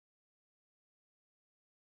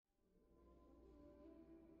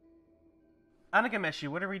Anagalmeshu,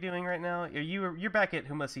 what are we doing right now? You're back at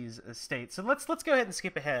Humusi's estate, so let's go ahead and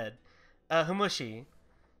skip ahead. Humushi,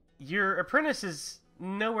 your apprentice is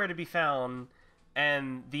nowhere to be found,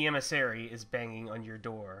 and the emissary is banging on your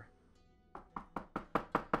door.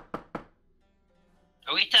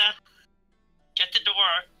 Awita, get the door.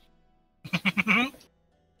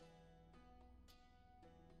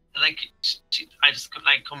 I just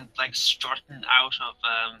come strutting out of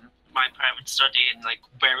my private study and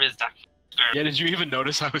where is that girl? Yeah, did you even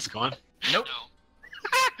notice I was gone? Nope.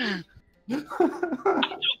 No. I don't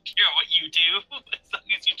care what you do as long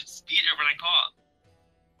as you just speed her when I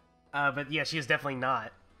call. But yeah, she is definitely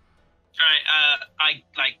not. Right. I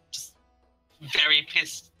just very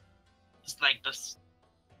pissed. Just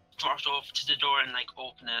strut over to the door and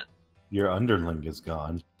open it. Your underling is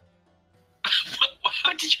gone.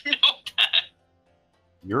 How did you know that?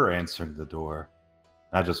 You're answering the door.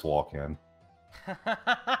 I just walk in.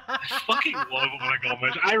 I fucking love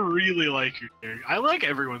Anagalmeshu. I really like your character. I like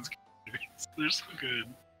everyone's characters. They're so good.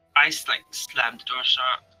 I slammed the door shut.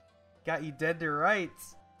 Got you dead to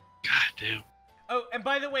rights. God damn. Oh, and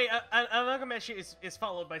by the way, Anagalmeshu is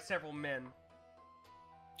followed by several men.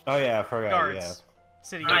 Oh yeah, I forgot. Guards. Yeah.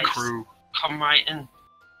 City Nice. guards. Crew. Come right in.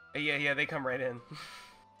 Yeah, they come right in.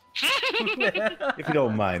 If you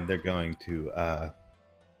don't mind, they're going to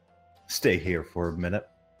stay here for a minute.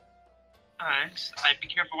 Alright. I'd be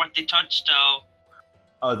careful what they touch, though.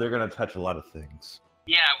 Oh, they're gonna touch a lot of things.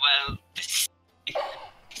 Yeah, well, this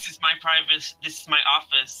is my private. This is my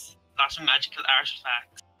office. Lots of magical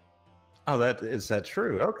artifacts. Oh, is that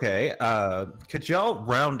true? Okay. Could y'all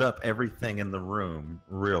round up everything in the room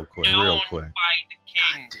real quick? Known by the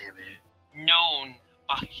king. God damn it. Known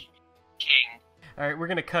by the king. All right, we're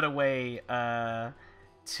gonna cut away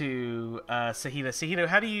to Saahita. Saahita,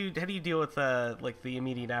 how do you deal with the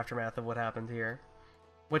immediate aftermath of what happened here?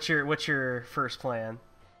 What's your first plan?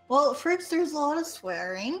 Well, first there's a lot of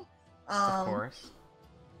swearing. Of course.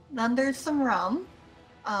 Then there's some rum.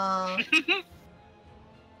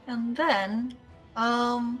 And then,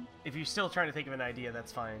 If you're still trying to think of an idea,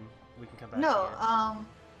 that's fine. We can come back. no, to it.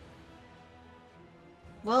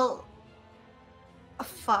 Well,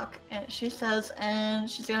 fuck. And she says, and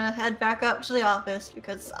she's gonna head back up to the office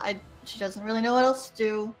because she doesn't really know what else to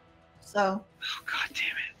do. So, Oh, god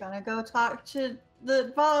damn it. gonna go talk to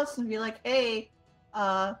the boss and be like, hey,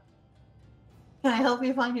 can I help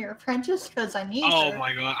you find your apprentice? Because I need Oh her.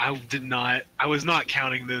 my god, I was not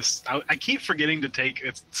counting this. I keep forgetting to take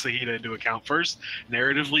Saahita into account first,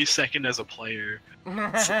 narratively, second as a player.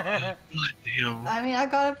 God damn. I mean, I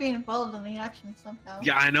gotta be involved in the action somehow.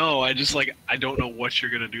 Yeah, I know. I just I don't know what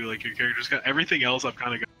you're gonna do. Your character's got everything else. I've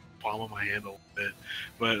kind of got the palm of my hand a little bit,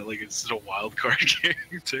 but it's just a wild card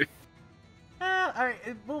character. Alright,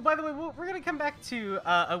 well, by the way, we're gonna come back to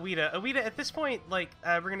Awita. Awita, at this point, we're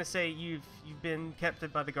gonna say you've been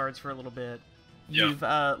kept by the guards for a little bit. Yeah. You've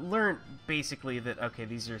learned basically that, okay,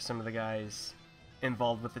 these are some of the guys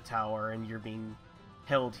involved with the tower, and you're being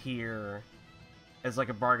held here as a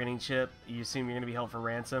bargaining chip. You assume you're gonna be held for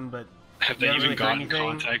ransom, but Have you they haven't even really heard gotten in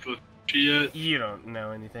anything. contact with you yet? You don't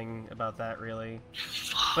know anything about that, really.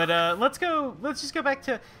 But let's just go back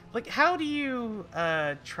to how do you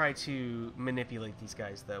try to manipulate these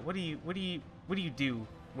guys, though? What do you do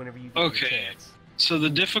whenever you get Okay. a chance? So the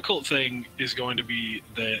difficult thing is going to be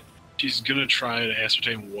that she's gonna try to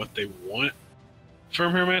ascertain what they want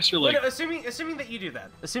from her master. Well, no, assuming that you do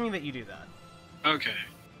that. Assuming that you do that. Okay,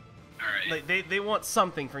 all right. They want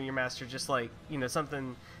something from your master, just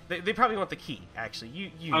something. They probably want the key.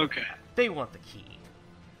 Actually, you. Okay. They want the key.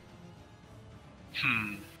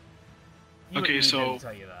 You wouldn't Okay, need so them to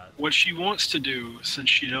tell you that. what she wants to do, since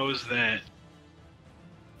she knows that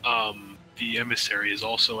the emissary is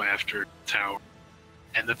also after the tower,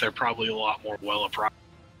 and that they're probably a lot more well apprised,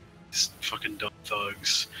 these fucking dumb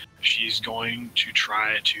thugs, she's going to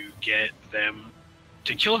try to get them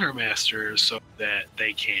to kill her master so that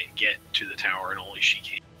they can't get to the tower and only she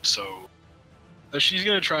can. So she's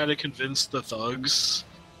going to try to convince the thugs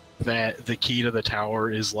that the key to the tower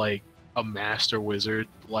is a master wizard,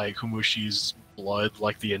 like Humushi's blood,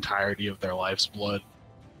 the entirety of their life's blood,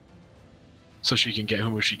 so she can get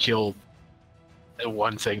Humushi killed.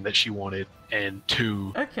 One thing that she wanted, and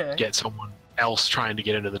two, Okay. get someone else trying to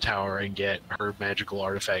get into the tower and get her magical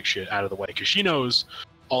artifact shit out of the way, because she knows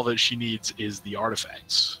all that she needs is the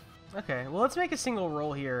artifacts. Okay, well, let's make a single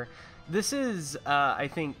roll here. This is, I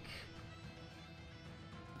think,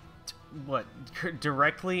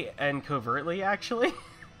 directly and covertly, actually?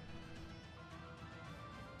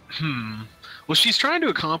 Well, she's trying to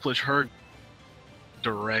accomplish her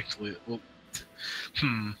directly. Well,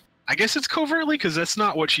 I guess it's covertly, because that's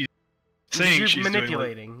not what she's saying You're she's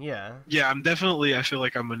manipulating, doing, yeah. Yeah, I feel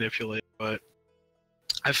like I'm manipulating, but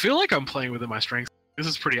I feel like I'm playing within my strengths. This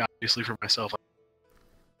is pretty obviously for myself. Like,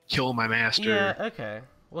 kill my master. Yeah, okay.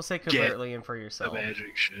 We'll say covertly and for The yourself.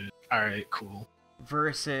 magic shit. Alright, cool.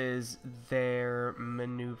 Versus their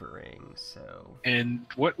maneuvering, so... And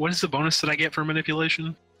what is the bonus that I get for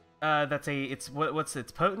manipulation? It's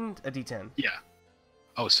potent? A d10. Yeah.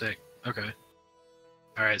 Oh, sick. Okay.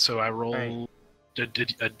 Alright, so I roll Right. a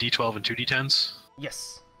d12 and 2 d10s?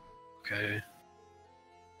 Yes. Okay.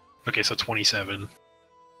 Okay, so 27.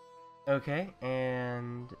 Okay,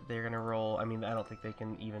 and they're gonna roll. I mean, I don't think they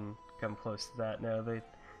can even come close to that. No,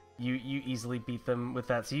 you easily beat them with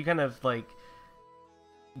that. So you kind of like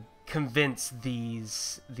convince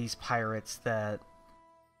these pirates that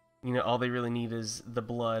all they really need is the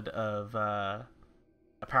blood of a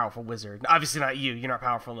powerful wizard. Obviously not you. You're not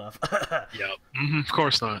powerful enough. Yep. Of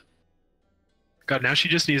course not. God, now she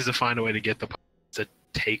just needs to find a way to get the pirates to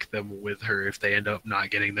take them with her if they end up not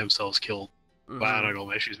getting themselves killed. By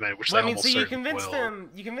Anagalmeshu's men, which well, they I mean, almost so you certainly convince will. them.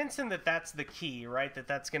 You convince them that that's the key, right?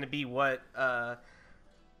 That's going to be what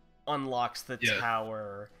unlocks the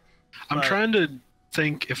tower. I'm trying to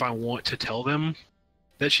think if I want to tell them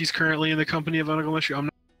that she's currently in the company of Anagalmeshu. I'm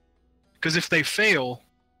not, because if they fail,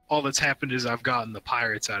 all that's happened is I've gotten the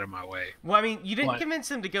pirates out of my way. Well, I mean, you didn't convince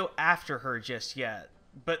them to go after her just yet,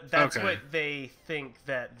 but that's what they think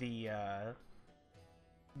that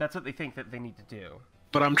that's what they think that they need to do.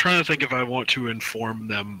 But I'm trying to think if I want to inform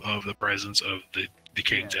them of the presence of the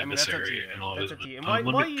king's emissary and all this. And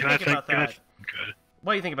while you think about that,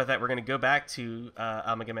 while you think about that, we're going to go back to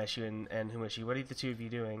Anagalmeshu and Humusi. What are the two of you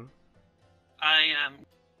doing? I am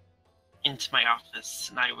into my office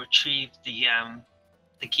and I retrieve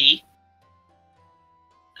the key,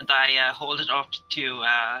 and I hold it up to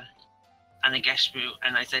Anagalmeshu,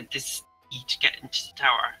 and I said, "This is the key to get into the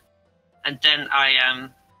tower." And then I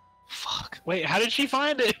Fuck. Wait, how did she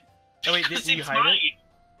find it? Oh wait, did you hide it?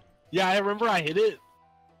 Yeah, I remember I hid it.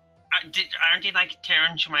 Aren't they like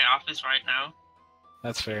tearing to my office right now?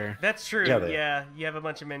 That's fair. That's true. Yeah, you have a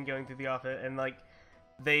bunch of men going through the office, and like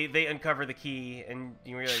they uncover the key, and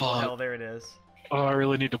you realize, well, hell, there it is. Oh, I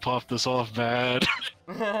really need to pop this off bad.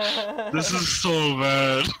 This is so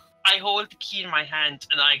bad. I hold the key in my hand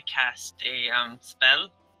and I cast a spell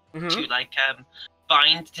to like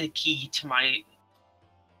bind the key to my.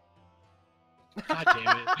 God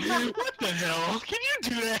damn it! What the hell? Can you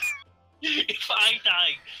do that? If I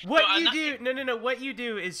die. What you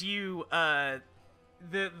do is you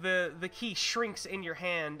the key shrinks in your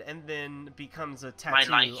hand and then becomes a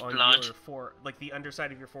tattoo on your like the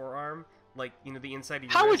underside of your forearm, like the inside of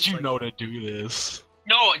your How wrist, would you know to do this?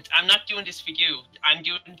 No, I'm not doing this for you. I'm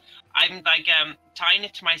like tying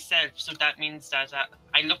it to myself, so that means that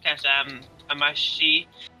I look at Amashi,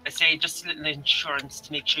 I say just a little insurance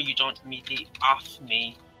to make sure you don't immediately off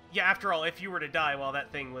me. Yeah, after all, if you were to die while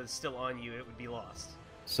that thing was still on you, it would be lost.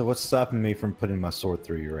 So what's stopping me from putting my sword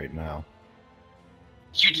through you right now?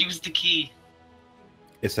 You'd use the key.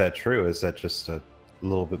 Is that true? Is that just a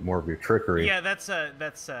little bit more of your trickery? Yeah, that's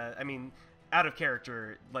I mean, out of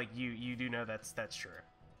character, like you do know that's true.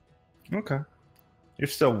 Okay. You're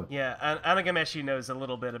still. Yeah, Anagalmeshu knows a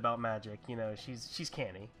little bit about magic. She's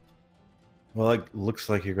canny. Well, it looks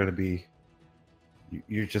like you're gonna be.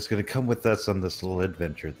 You're just gonna come with us on this little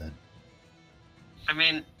adventure, then. I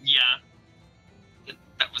mean, yeah.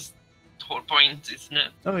 That was the whole point, isn't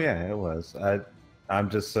it? Oh yeah, it was. I'm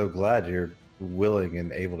just so glad you're willing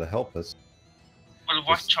and able to help us. Well,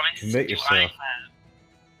 what choices do I have?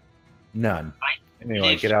 None.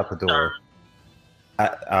 Anyway, get out the door.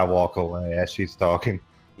 I walk away as she's talking.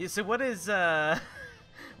 Yeah, so what is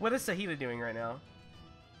Saahita doing right now?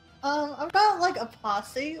 I've got like a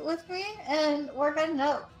posse with me, and we're heading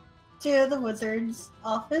up to the wizard's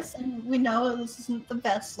office, and we know this isn't the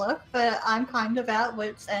best look, but I'm kind of at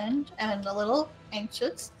wit's end and a little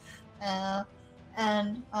anxious, and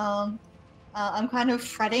I'm kind of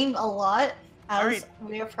fretting a lot as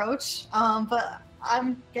we approach, but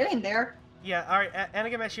I'm getting there. Yeah, all right,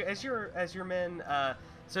 Anagalmeshu, as your men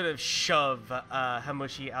sort of shove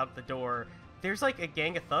Humusi out the door, there's like a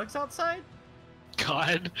gang of thugs outside?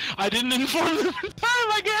 God, I didn't inform them in time,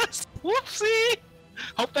 I guess! Whoopsie!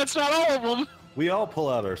 Hope that's not all of them! We all pull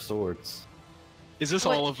out our swords. Is this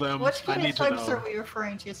all of them? Which I kind need of to thugs know. are we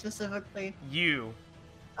referring to specifically? You.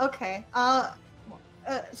 Okay,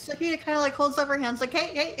 Saahita kind of like holds up her hands like,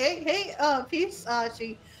 hey, peace.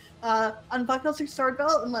 She unbuckles her sword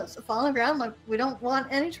belt and lets it fall on the ground like, we don't want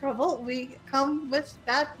any trouble. We come with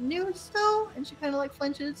bad news though. And she kind of like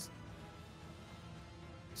flinches.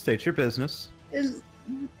 State your business. Is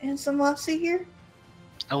Samasi here?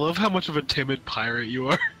 I love how much of a timid pirate you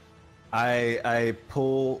are. I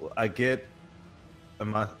get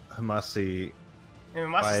Humusi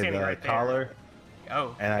And by Humusi's standing the right there. collar,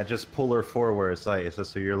 Oh. and I just pull her forward. It's like, is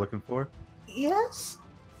this who you're looking for? Yes.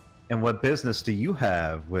 And what business do you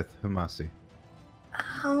have with Humusi?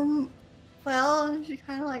 Well, she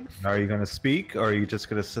kind of like. Are you going to speak, or are you just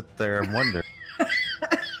going to sit there and wonder?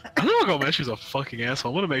 I know Anagalmeshu's a fucking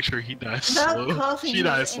asshole. I'm gonna make sure he dies slow. She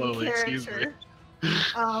dies slowly, excuse me.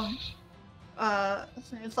 So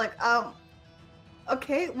it's like,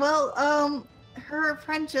 okay, well, her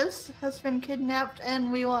apprentice has been kidnapped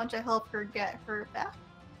and we want to help her get her back.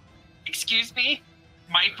 Excuse me?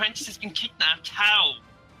 My apprentice has been kidnapped. How?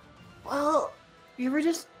 Well, we were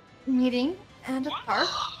just meeting at a What? park.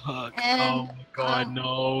 Fuck. And, Oh my god,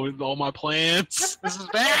 no. All my plans. This is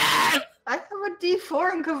bad! I have a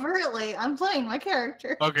D4 in covertly. I'm playing my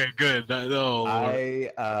character. Okay, good. Oh,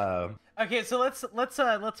 Lord. Okay, so let's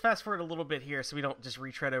fast forward a little bit here, so we don't just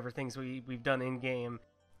retread over things we've done in game.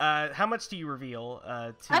 How much do you reveal?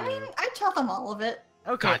 To... I mean, I tell them all of it.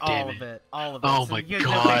 Okay, God damn all it. of it, all of it. Oh so my you know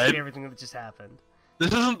God. basically everything that just happened.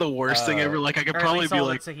 This isn't the worst thing ever. Like, I could Or at probably least be all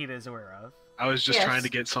like, that Saahita is aware of. I was just Yes. trying to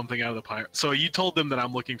get something out of the pirate. So you told them that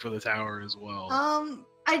I'm looking for the tower as well.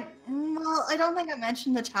 I don't think I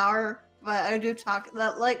mentioned the tower, but I do talk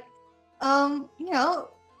that like,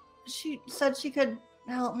 she said she could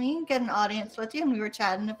help me get an audience with you, and we were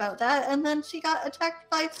chatting about that, and then she got attacked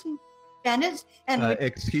by some bandits, and we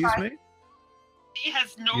Excuse me? He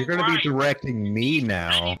has no You're going to be right directing me to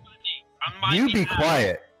now. anybody on my You be behalf.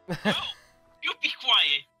 quiet. No, you be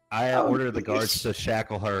quiet. I Oh, order the please. guards to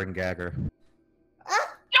shackle her and gag her.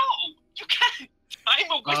 No, you can't.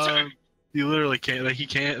 I'm a wizard. You literally can't. Like, he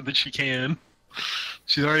can't, but she can.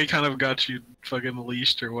 She's already kind of got you fucking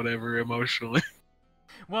leashed or whatever emotionally.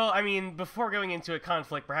 Well, I mean, before going into a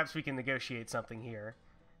conflict, perhaps we can negotiate something here.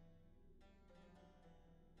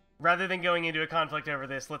 Rather than going into a conflict over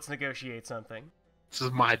this, let's negotiate something. This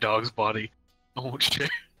is my dog's body. I won't share.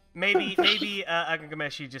 Maybe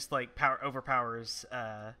Anagalmeshu just like overpowers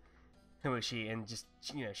Humusi and just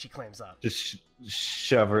she clams up. Just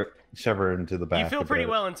shove her into the back. You feel of pretty it.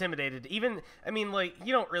 well intimidated. Even I mean, like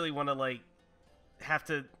you don't really want to like have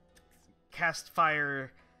to cast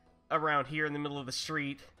fire around here in the middle of the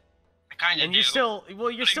street. I kind of And do. you're still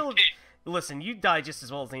you're I'm still pissed. listen. You die just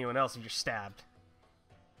as well as anyone else if you're stabbed.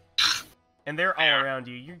 And they're all Fair. around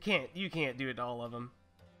you. You can't do it to all of them.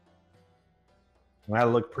 I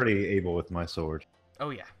look pretty able with my sword.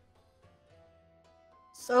 Oh yeah.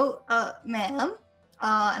 So, ma'am,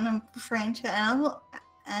 and I'm referring to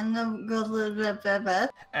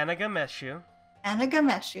Anagalmeshu.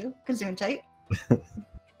 Anagalmeshu, Gesundheit.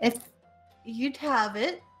 If you'd have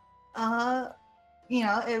it,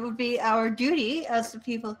 it would be our duty as the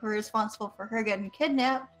people who are responsible for her getting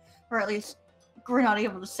kidnapped, or at least we're not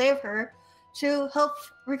able to save her, to help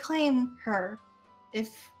reclaim her, if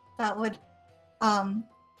that would,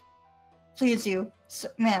 please you,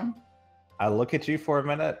 ma'am. I look at you for a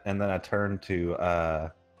minute, and then I turn to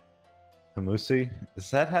Humusi. Is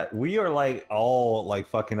that how we are like all like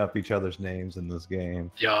fucking up each other's names in this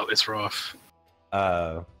game? Yeah, it's rough.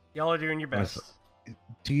 Y'all are doing your best.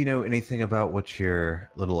 Do you know anything about what your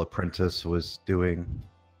little apprentice was doing?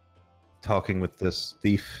 Talking with this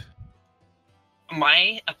thief?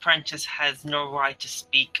 My apprentice has no right to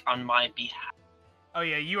speak on my behalf. Oh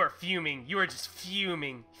yeah, you are fuming. You are just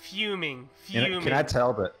fuming. Can I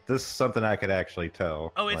tell that this is something I could actually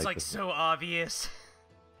tell? Oh, it's like so obvious.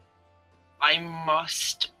 I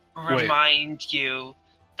must remind you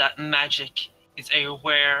that magic is a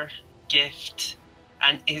rare gift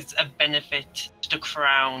and is a benefit to the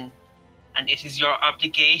crown, and it is your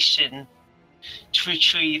obligation to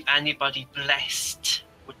retrieve anybody blessed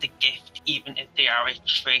with the gift, even if they are a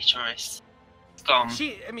traitorous scum.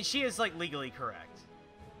 She is like legally correct.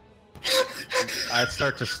 I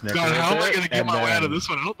start to snicker. God, how am I going gonna get my way out of this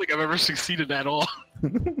one? I don't think I've ever succeeded at all.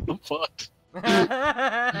 I'm fucked.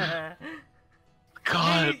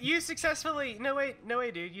 God. You successfully. No way,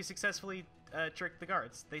 dude. You successfully tricked the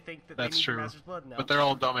guards. They think that That's they need true. your master's blood now. But they're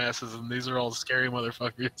all dumbasses, and these are all scary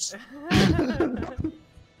motherfuckers.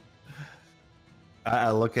 I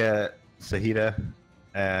look at Saahita,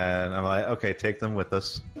 and I'm like, okay, take them with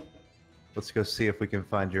us. Let's go see if we can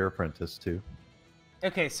find your apprentice too.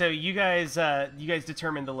 Okay, so you guys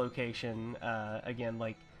determined the location again,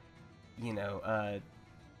 like,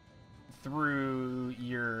 through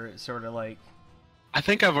your sort of like. I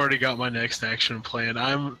think I've already got my next action plan.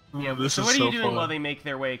 Yeah. This So is what are so you doing fun. while they make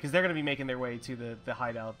their way? Because they're gonna be making their way to the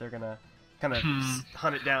hideout. They're gonna kind of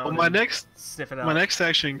hunt it down. Well, my and next sniff it out. My next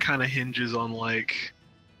action kind of hinges on like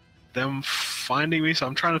them finding me. So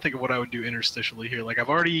I'm trying to think of what I would do interstitially here. Like I've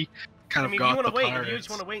already kind of if you got want the to wait, pirates. if you just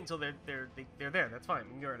want to wait until they're there, that's fine.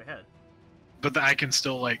 You can go right ahead. But I can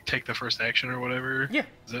still like take the first action or whatever. Yeah.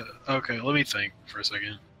 Okay, let me think for a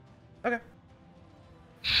second. Okay.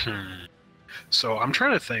 So I'm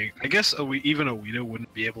trying to think. I guess even Awita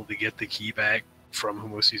wouldn't be able to get the key back from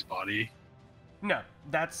Humusi's body. No,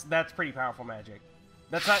 that's pretty powerful magic.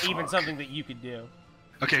 That's not even Fuck. something that you could do.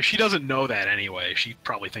 Okay, she doesn't know that anyway. She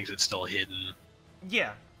probably thinks it's still hidden.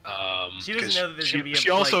 Yeah. She doesn't 'cause know that there's gonna be she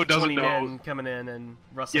also like, doesn't 20 know. men coming in and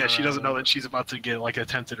rustling. Yeah, she doesn't know around that she's about to get like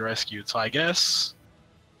attempted rescued. So I guess.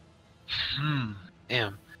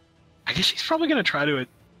 Damn. I guess she's probably gonna try to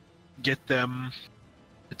get them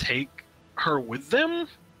to take her with them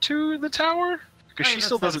to the tower because she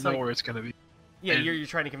still doesn't know where it's gonna be. Yeah, you're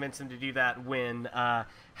trying to convince them to do that. When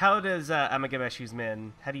how does Anagalmeshu's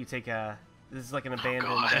men? How do you take a? This is like an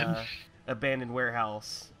abandoned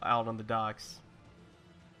warehouse out on the docks.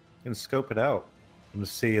 You can scope it out and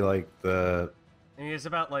see like the. And there's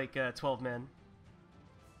about like 12 men.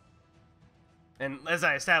 And as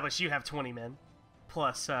I established, you have 20 men,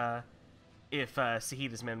 plus if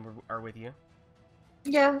Saahita's men are with you.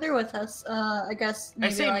 Yeah, they're with us. I guess. I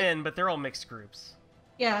Maybe say like... men, but they're all mixed groups.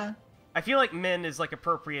 Yeah. I feel like men is like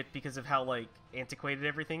appropriate because of how like antiquated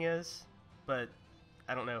everything is, but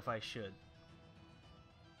I don't know if I should.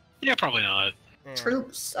 Yeah, probably not. Yeah.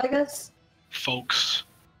 Troops, I guess. Folks.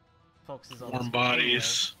 Folks is Warm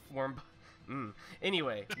bodies. Anyway,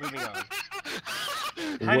 Anyway, moving on.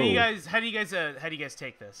 How do you guys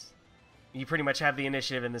take this? You pretty much have the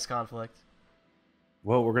initiative in this conflict.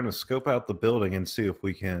 Well, we're gonna scope out the building and see if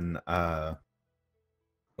we can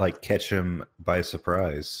like catch him by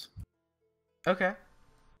surprise. Okay.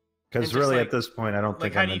 Because And really, just, at this point, I don't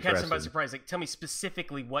think how I'm do you interested. catch them by surprise? Like, tell me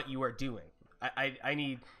specifically what you are doing. I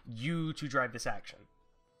need you to drive this action.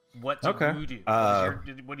 What do you do?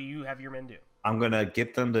 What do you have your men do? I'm gonna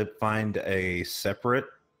get them to find a separate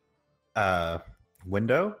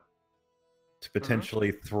window to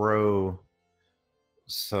potentially throw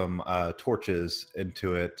some torches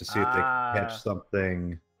into it to see if they can catch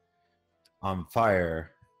something on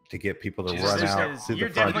fire to get people to run out to you're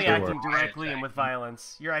the front definitely door. acting directly and with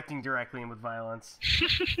violence. You're acting directly and with violence.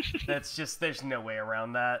 That's just, there's no way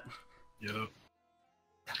around that. Yep.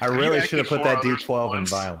 I really should have put that D12 in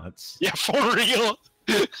violence. Yeah, for real.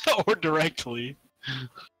 Or directly.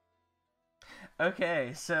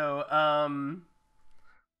 Okay, so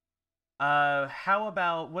how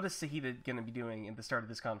about, what is Saahita gonna be doing at the start of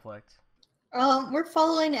this conflict? We're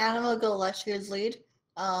following Anagalmeshu's lead.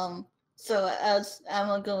 So as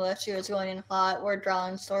Anagalmeshu is going in hot, we're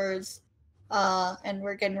drawing swords, and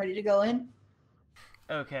we're getting ready to go in.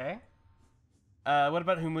 Okay. What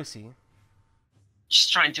about Humusi?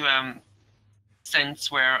 Just trying to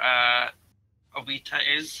sense where Awita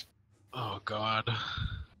is. Oh god.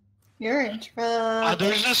 You're in trouble.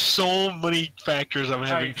 There's just so many factors I'm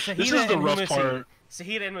having. Right, This is the rough part.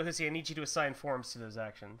 Saahita and Humusi, I need you to assign forms to those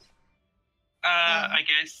actions. I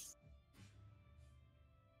guess.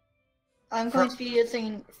 I'm going to be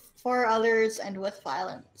using 4 others and with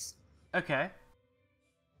violence. Okay.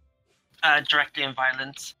 Directly in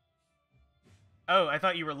violence. Oh, I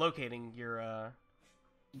thought you were locating your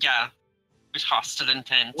Yeah, with hostile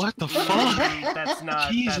intent. What the fuck? That's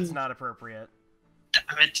not appropriate.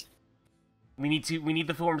 Damn it. We need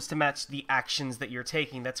the forms to match the actions that you're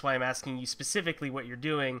taking. That's why I'm asking you specifically what you're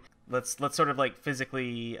doing. Let's sort of like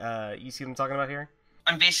physically you see what I'm talking about here?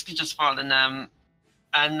 I'm basically just following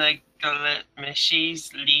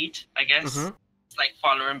Anagalmeshu's lead, I guess. It's like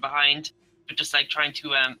following behind, but just like trying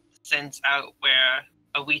to sense out where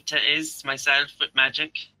Awita is myself with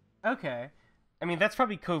magic. Okay. I mean, that's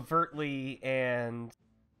probably covertly and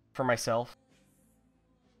for myself.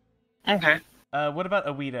 Okay. What about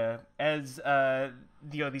Awita? As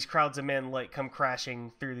these crowds of men like come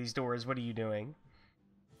crashing through these doors, what are you doing?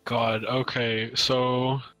 God, okay,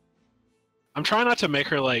 so I'm trying not to make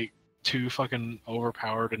her like too fucking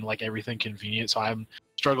overpowered and like everything convenient, so I'm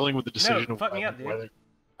struggling with the decision of fuck me up, dude. whether.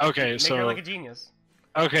 Okay, Make so her like a genius.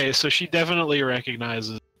 Okay, so she definitely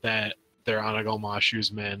recognizes that they're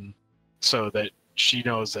Anagalmeshu's men, so that she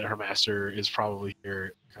knows that her master is probably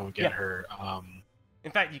here to come get her. In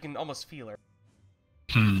fact, you can almost feel her.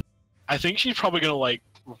 I think she's probably gonna like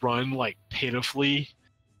run like pitifully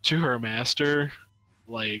to her master,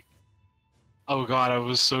 like, oh god, I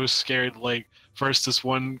was so scared. Like, first this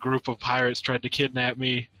one group of pirates tried to kidnap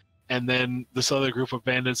me, and then this other group of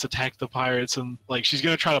bandits attacked the pirates, and like she's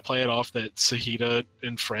gonna try to play it off that Saahita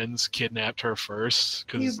and friends kidnapped her first.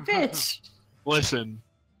 You Cause bitch! listen,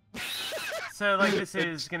 So, like, this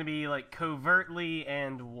is gonna be, like, covertly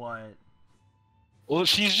and what? Well,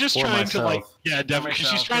 she's just For trying to, like, myself. yeah, definitely.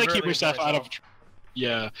 myself. She's trying to keep Covertly for herself out of. myself.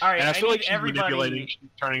 Yeah. Alright, And I feel need like she's everybody... manipulating, she's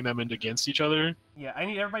turning them into against each other. Yeah, I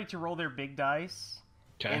need everybody to roll their big dice.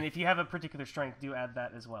 Okay. And if you have a particular strength, do add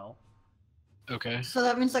that as well. Okay. So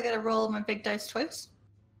that means I gotta roll my big dice twice.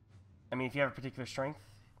 I mean, if you have a particular strength.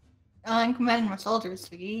 I'm commanding my soldiers.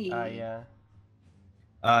 Yeah.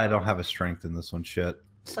 I don't have a strength in this one. Shit.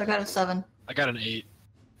 So I got a 7. I got an 8.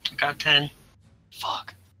 Got 10.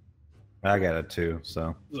 Fuck. I got a 2.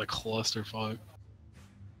 So. This is a clusterfuck.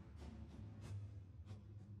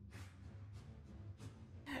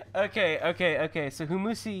 Okay. So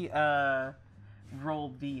Humusi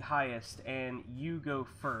rolled the highest, and you go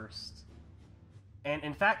first. And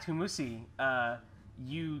in fact, Humusi,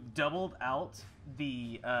 you doubled out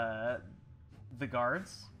the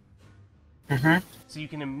guards, so you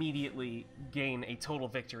can immediately gain a total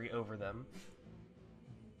victory over them.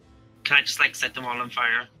 Can I just like set them all on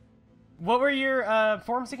fire? What were your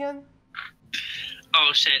forms again?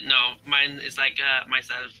 Oh shit, no. Mine is like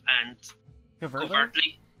myself and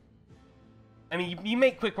covertly. I mean, you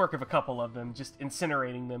make quick work of a couple of them, just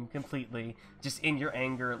incinerating them completely, just in your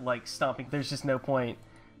anger, like stomping. There's just no point.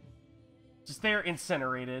 Just they're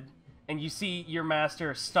incinerated, and you see your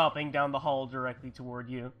master stomping down the hall directly toward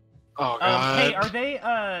you. Oh god. Hey, are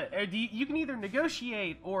they? You can either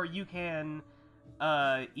negotiate, or you can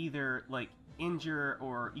either like injure,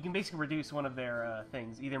 or you can basically reduce one of their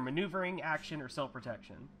things, either maneuvering, action, or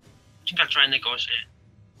self-protection. I think I'll try and negotiate.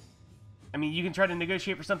 I mean, you can try to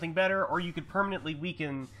negotiate for something better, or you could permanently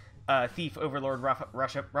weaken Thief Overlord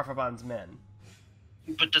Rafaban's men.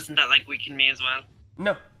 But doesn't that like weaken me as well?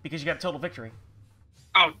 No, because you got total victory.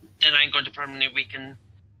 Oh, then I'm going to permanently weaken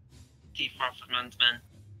Thief Rafaban's men.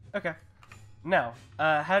 Okay. Now,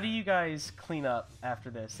 how do you guys clean up after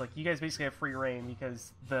this? Like, you guys basically have free reign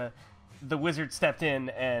because the wizard stepped in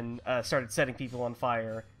and started setting people on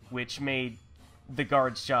fire, which made the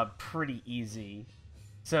guard's job pretty easy.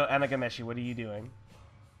 So, Anagalmeshu, what are you doing?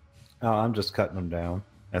 Oh, I'm just cutting them down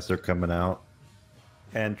as they're coming out.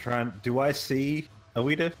 And trying... Do I see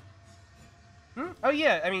Awita? Oh,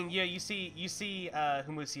 yeah. I mean, yeah, you see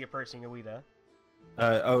Humusi approaching Awita.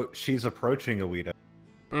 Oh, she's approaching Awita.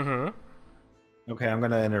 Mm-hmm. Okay, I'm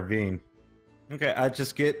gonna intervene. Okay, I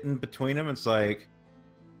just get in between them. It's like,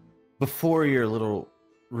 before your little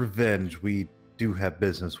revenge, we do have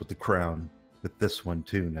business with the crown. With this one,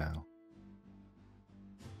 too, now.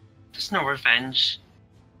 There's no revenge.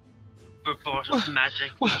 We're bought with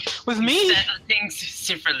magic. With We me? settle things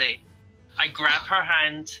differently. I grab her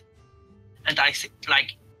hand, and I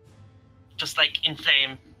like, just like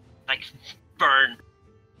inflame, like burn.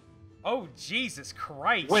 Oh, Jesus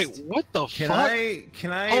Christ. Wait, what the Can fuck?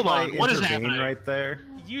 I Hold on, like, what is intervene happening? right there?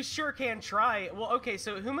 You sure can try. Well, okay,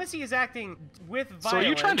 so Humusi is acting with violence. So are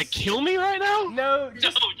you trying to kill me right now? No,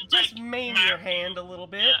 just like, maim your hand a little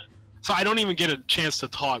bit. Yeah. So I don't even get a chance to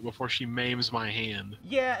talk before she maims my hand.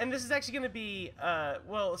 Yeah, and this is actually going to be,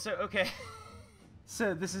 okay.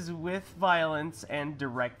 So this is with violence and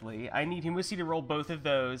directly. I need Humusi to roll both of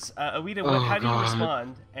those. Awita, how do you God.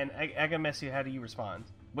 respond? And Anagalmeshu, how do you respond?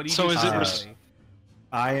 What do you So do is it specifically?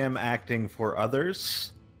 I am acting for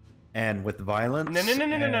others, and with violence.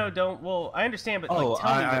 No, don't. Well, I understand, but Oh, like,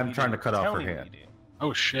 tell me what I'm you trying do. to cut off Tell her me what hand. you do.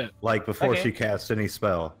 Oh shit. Like before Okay. she casts any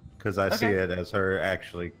spell, because I see Okay. it as her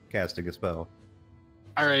actually casting a spell.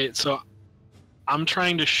 Alright, so I'm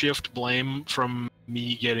trying to shift blame from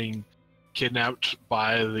me getting kidnapped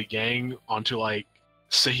by the gang onto like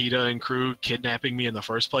Saahita and crew kidnapping me in the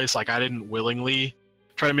first place. Like I didn't willingly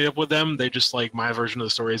try to meet up with them. They just like my version of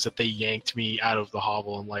the story is that they yanked me out of the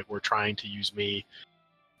hovel and like were trying to use me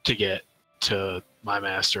to get to my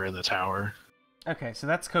master in the tower. Okay, so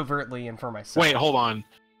that's covertly and for myself. Wait, hold on.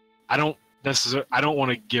 I don't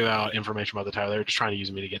want to give out information about the tower. They're just trying to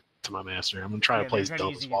use me to get to my master. I'm gonna try to play as they're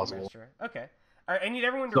trying dumb use as you as a possible. master. Okay. All right, I need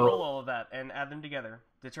everyone to So- roll all of that and add them together.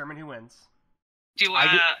 Determine who wins. Do I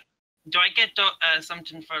I get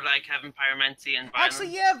something for like having pyromancy and violence? Actually,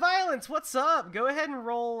 yeah, violence. What's up? Go ahead and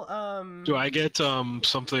roll. Do I get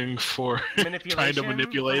something for Manipulation. trying to for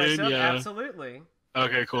manipulate it? myself? Yeah. Absolutely.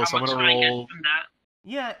 Okay, cool. How So I'm much gonna do I get roll. from that?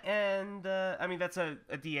 Yeah, and I mean that's a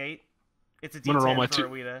D8. It's a D10 I'm gonna roll my for two-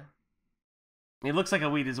 Awita. It looks like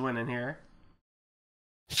Awita's winning here.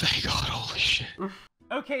 Thank God! Holy shit!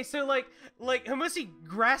 Okay, so like Humusi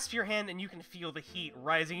grasps your hand and you can feel the heat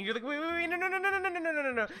rising. And you're like, wait,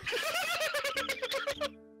 no.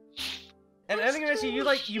 And I think actually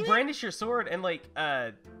you brandish your sword and like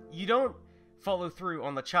you don't follow through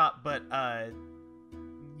on the chop, but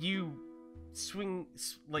you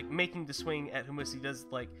making the swing at Humusi does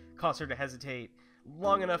like cause her to hesitate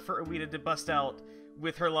long enough for Awita to bust out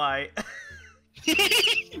with her lie.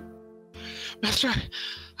 Master,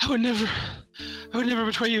 I would never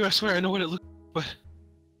betray you. I swear, I know what it looks like, but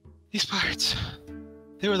these pirates,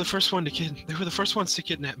 they were the first ones to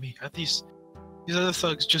kidnap me. These other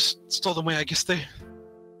thugs just stole them away. I guess they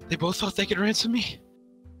both thought they could ransom me.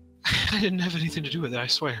 I didn't have anything to do with it, I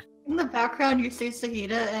swear. In the background, you see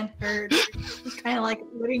Saahita and her just kind of like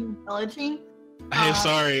looking intelligent. Hey,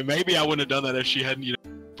 sorry. Maybe I wouldn't have done that if she hadn't,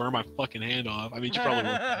 burned my fucking hand off. I mean, she probably would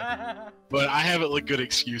have. But I have a good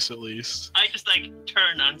excuse at least. I just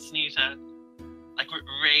turn on Saahita, with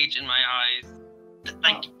rage in my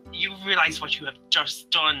eyes. You realize what you have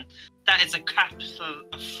just done. That is a capital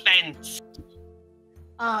offense.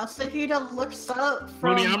 Saahita looks up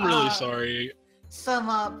from Rooney, I'm really sorry.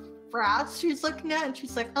 some brass she's looking at, and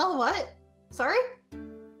she's like, "Oh, what? Sorry?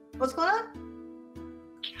 What's going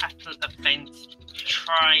on?" Capital offense.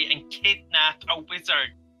 Try and kidnap a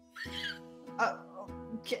wizard.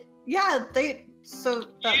 Yeah, they. So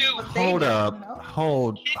that's You- what they Hold did, up, you know?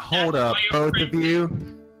 hold up, both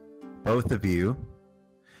of you.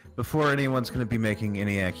 Before anyone's going to be making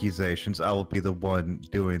any accusations, I will be the one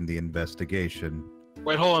doing the investigation.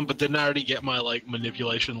 Wait, hold on, but didn't I already get my,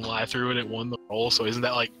 manipulation lie through and it won the roll, so isn't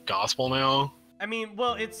that, gospel now? I mean,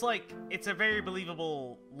 well, it's a very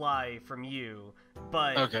believable lie from you,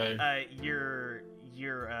 but Okay. we're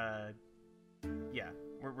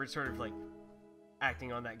sort of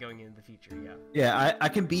acting on that going into the future. Yeah. Yeah, I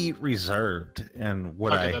can be reserved in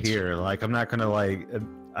what Okay, I that's hear. I'm not gonna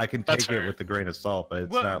I can That's take it fair. with a grain of salt, but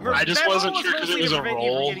it's Well, not I just that wasn't roll sure 'cause it mostly was to a prevent you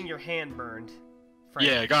from roll. getting your hand burned. Frank.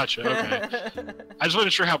 Yeah, gotcha, okay. I just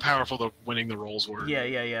wasn't sure how powerful the winning the rolls were yeah.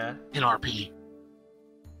 in RP.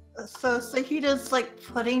 So Saahita's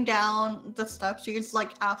putting down the stuff. She's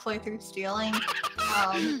halfway through stealing,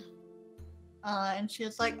 and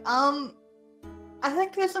she's like, I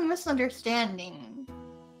think there's a misunderstanding.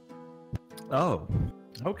 Oh,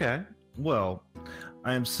 okay. Well,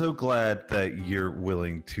 I am so glad that you're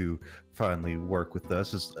willing to finally work with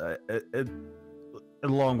us,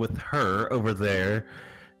 along with her over there,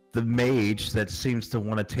 the mage that seems to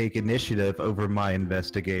want to take initiative over my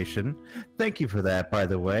investigation. Thank you for that, by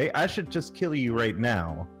the way. I should just kill you right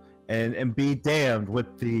now and be damned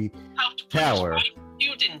with the How to punish tower. my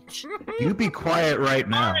student. You be quiet right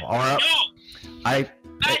now. All right,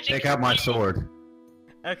 No. take out my sword.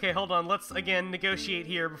 Okay, hold on. Let's again negotiate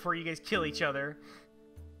here before you guys kill each other.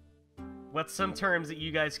 What's some terms that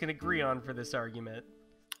you guys can agree on for this argument?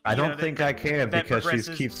 I don't think I can that because she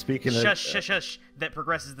progresses- keeps speaking. Shush. That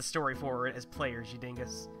progresses the story forward as players, you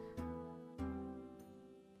dingus.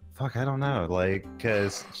 Fuck, I don't know.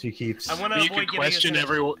 Because she keeps. I want to You avoid could getting question us in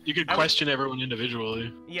everyone. You could I- question everyone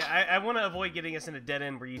individually. Yeah, I want to avoid getting us in a dead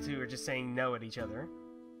end where you two are just saying no at each other.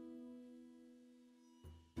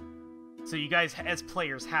 So you guys, as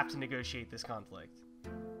players, have to negotiate this conflict.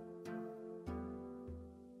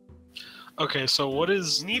 Okay, so what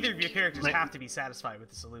is? Neither of your characters have to be satisfied with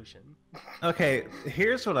the solution. Okay,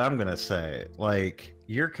 here's what I'm gonna say.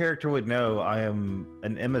 Your character would know I am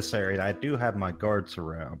an emissary and I do have my guards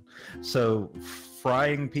around. So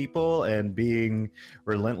frying people and being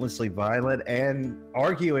relentlessly violent and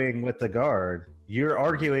arguing with the guard, you're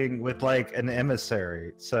arguing with an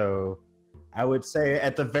emissary. So I would say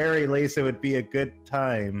at the very least it would be a good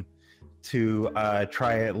time to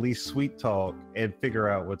try at least sweet talk and figure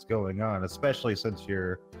out what's going on, especially since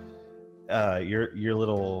your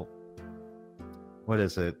little, what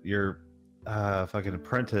is it, your fucking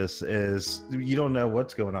apprentice is, you don't know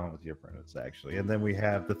what's going on with your apprentice actually. And then we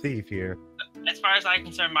have the thief here. As far as I'm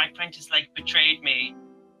concerned, my apprentice betrayed me.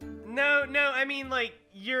 No, I mean,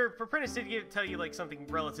 your apprentice did tell you, something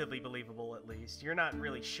relatively believable, at least. You're not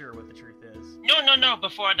really sure what the truth is. No,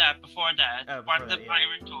 before that. Oh, before What the that, yeah.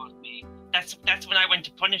 pirate told me. That's when I went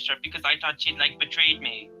to punish her because I thought she'd betrayed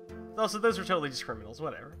me. Also, those were totally just criminals,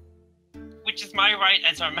 whatever. Which is my right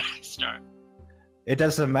as her master. It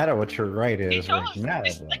doesn't matter what your right It is does. right now.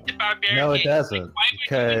 It's like the barbarian. No, it Like, doesn't, why would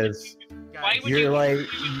because Why would you're you?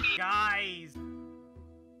 Guys!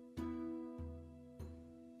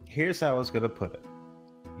 here's how I was gonna put it.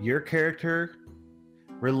 Your character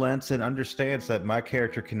relents and understands that my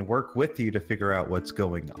character can work with you to figure out what's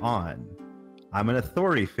going on. I'm an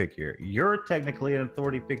authority figure. You're technically an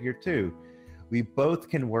authority figure too. We both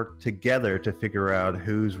can work together to figure out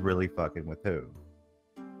who's really fucking with who.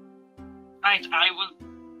 Right, I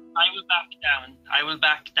will back down. I will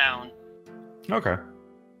back down. Okay.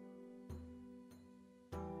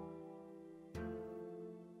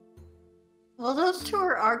 Well, those two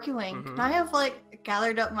are arguing. Mhm. Can I have like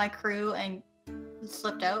gathered up my crew and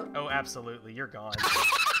slipped out? Oh, absolutely. You're gone.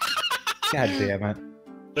 God damn it.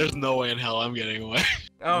 There's no way in hell I'm getting away.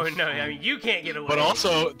 Oh, no. I mean, you can't get away. But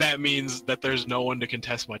also, that means that there's no one to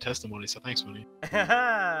contest my testimony, so thanks, Winnie.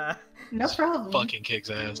 No problem. Fucking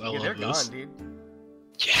kicks ass. I they're love this. gone, dude.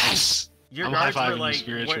 Yes! Your I'm guards were high-fiving you like,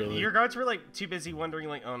 spiritually. your guards were like too busy wondering,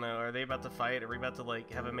 like, oh no, are they about to fight? Are we about to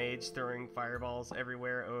like have a mage throwing fireballs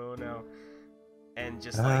everywhere? Oh no, and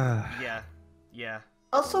just like, yeah,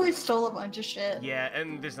 Also, we stole a bunch of shit. yeah,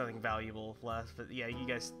 and there's nothing valuable left. But yeah, you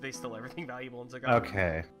guys, they stole everything valuable and took off.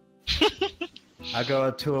 Okay. I go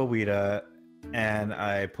up to Awita and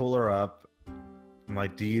I pull her up. I'm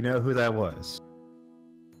like, do you know who that was?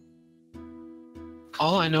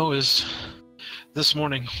 All I know is, this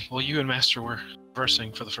morning, while you and Master were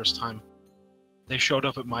conversing for the first time, they showed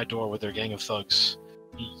up at my door with their gang of thugs.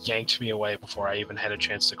 He yanked me away before I even had a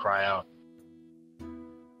chance to cry out.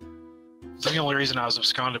 The only reason I was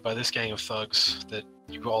absconded by this gang of thugs that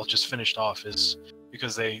you all just finished off is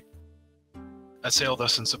because they assailed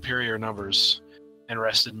us in superior numbers and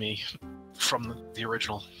wrested me from the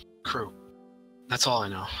original crew. That's all I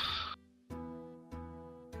know.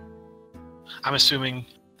 I'm assuming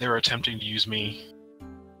they were attempting to use me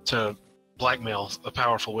to blackmail a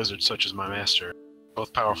powerful wizard such as my master.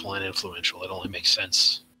 Both powerful and influential. It only makes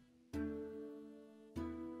sense.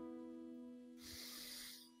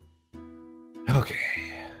 Okay.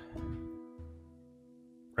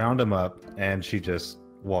 Round him up, and she just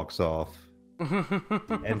walks off.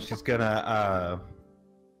 And she's gonna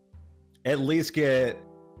at least get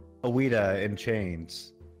Awita in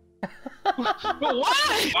chains. But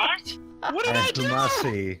why? What? What did And I do?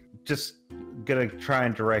 Humusi just gonna try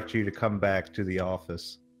and direct you to come back to the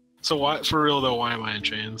office. So why, for real though, why am I in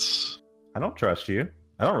chains? I don't trust you.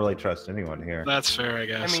 I don't really trust anyone here. That's fair, I I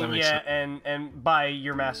guess. That mean, makes yeah, sense. and by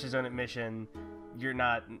your master's own admission, you're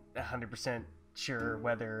not 100% sure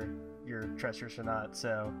whether you're treacherous or not.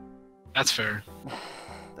 So That's fair.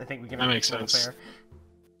 I think we can. That make makes it a little sense. fair.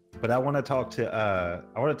 But I want to talk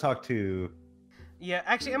to. Yeah,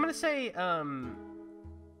 actually, I'm gonna say,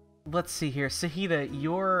 let's see here, Saahita,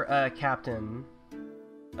 your captain,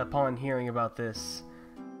 upon hearing about this,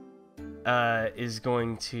 is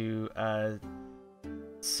going to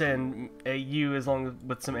send you along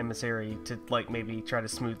with some emissary to like maybe try to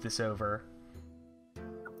smooth this over.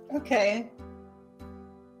 Okay.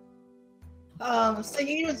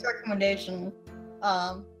 Sagitta's recommendation.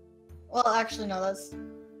 Well, actually, no, that's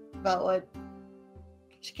about what.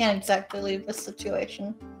 She can't exactly leave this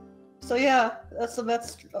situation. So yeah, that's the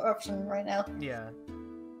best option right now. Yeah.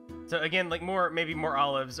 So again, like maybe more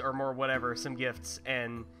olives or more whatever, some gifts,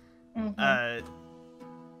 and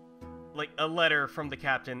like a letter from the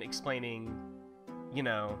captain explaining, you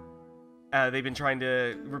know, they've been trying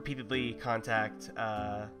to repeatedly contact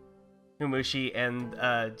Humusi, and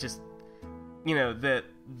just, you know, that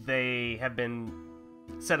they have been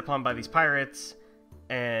set upon by these pirates,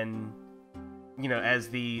 and, you know, as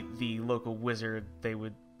the local wizard, they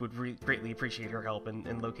would greatly appreciate her help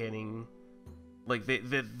in locating, like,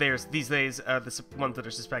 there's these days the ones that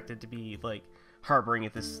are suspected to be like harboring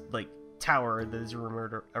at this like tower that is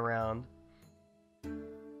rumored around.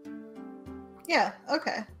 Yeah.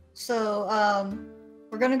 Okay. So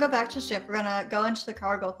we're gonna go back to ship. We're gonna go into the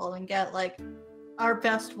cargo hold and get like our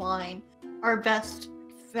best wine, our best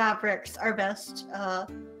fabrics, our best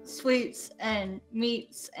sweets and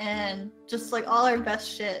meats, and just like all our best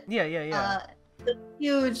shit. Yeah. The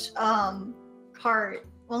huge cart.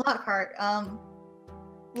 Well, not cart.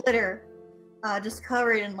 Litter. Just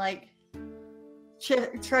covered in like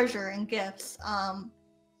treasure and gifts. And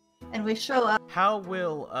we show up. How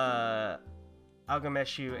will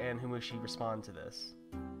Anagalmeshu and Humusi respond to this?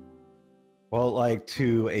 Well, like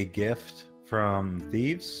to a gift from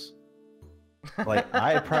thieves. Like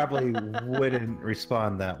I probably wouldn't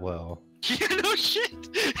respond that well. Yeah, no shit.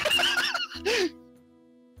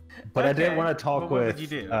 But I did Okay. want to talk Well, with. what would you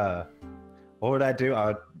do? What would I do? I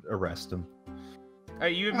would arrest him.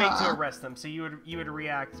 You would make to arrest them, so you would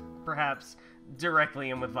react perhaps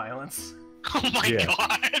directly and with violence. Oh my Yeah.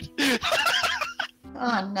 god.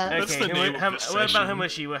 Oh no. That's Okay, the name of this what about session.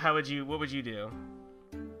 Humusi? What would you do?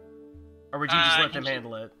 Or would you just let them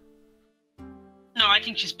handle it? No, I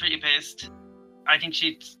think she's pretty pissed. I think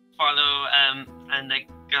she'd follow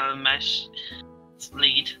Anagalmeshu's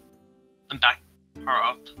lead and back her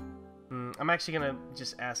up. I'm actually gonna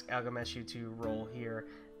just ask Anagalmeshu to roll here,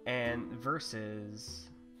 and versus.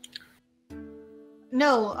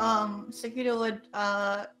 No, Sagitta would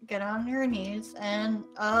get on her knees and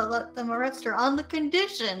let them arrest her on the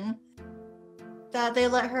condition that they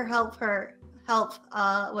let her help help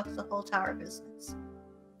with the whole tower business.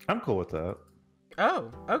 I'm cool with that.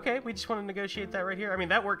 Oh, okay. We just want to negotiate that right here. I mean,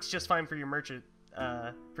 that works just fine for your merchant,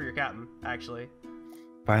 for your captain, actually.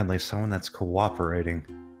 Finally, someone that's cooperating.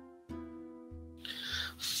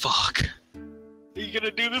 Fuck. Are you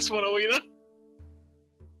gonna do this one, Awita?